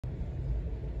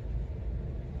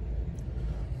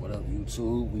What up,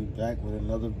 YouTube? We back with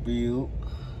another build.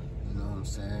 You know what I'm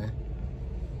saying?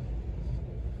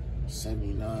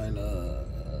 79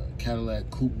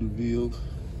 Cadillac Coupe de Ville.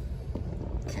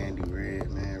 Candy red,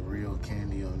 man. Real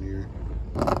candy on here.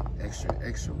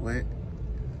 Extra wet.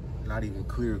 Not even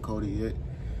clear coated yet.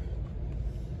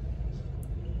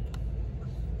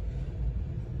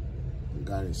 We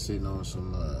got it sitting on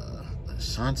some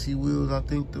Ashanti wheels, I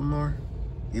think them are.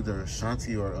 Either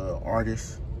Ashanti or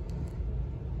Artist.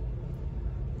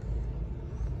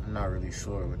 I'm not really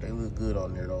sure, but they look good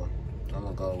on there though. I'm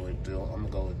gonna go with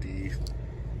these.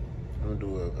 I'm gonna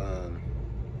do a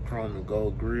chrome and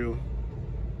gold grill,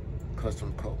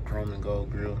 custom chrome and gold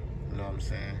grill. You know what I'm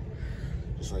saying?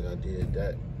 Just like I did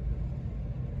that.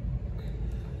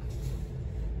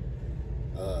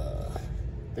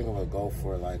 I think I'm gonna go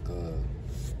for like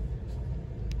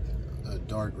a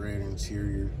dark red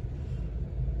interior,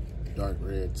 dark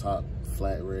red top,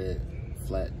 flat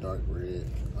dark red.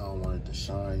 I don't want it to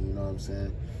shine, you know what I'm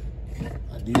saying?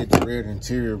 I did the red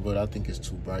interior, but I think it's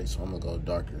too bright, so I'm gonna go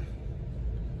darker.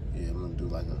 Yeah, I'm gonna do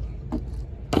like a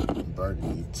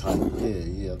burgundy type.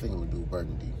 Yeah, I think I'm gonna do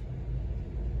burgundy.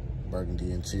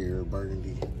 Burgundy interior,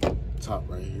 burgundy top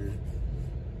right here.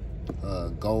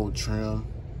 Gold trim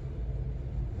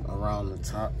around the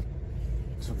top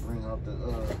to bring out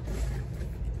the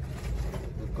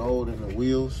gold in the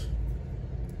wheels.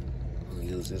 I'm gonna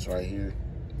use this right here.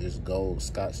 This gold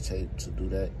Scotch tape to do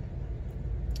that.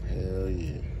 Hell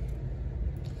yeah.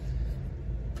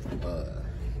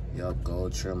 Yup,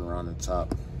 gold trim around the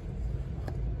top.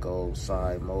 Gold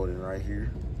side molding right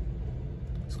here.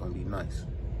 It's gonna be nice.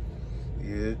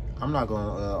 Yeah, I'm not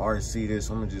gonna RC this.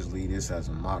 I'm gonna just leave this as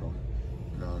a model.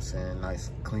 You know what I'm saying? Nice,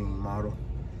 clean model.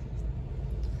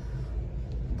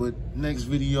 But next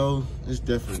video, it's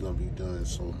definitely gonna be done.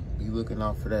 So be looking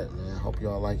out for that, man. Hope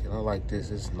y'all like it. I like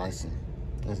this. It's nice and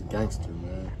it's gangster,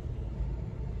 man.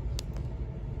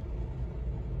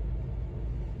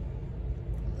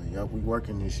 Yup, we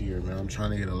working this year, man. I'm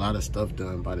trying to get a lot of stuff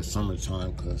done by the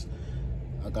summertime because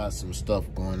I got some stuff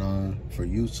going on for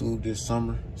YouTube this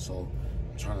summer. So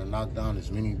I'm trying to knock down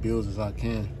as many builds as I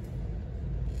can.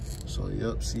 So,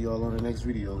 yup, see y'all on the next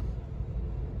video.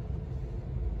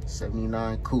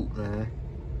 79 Coupe, man.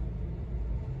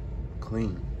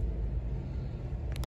 Clean.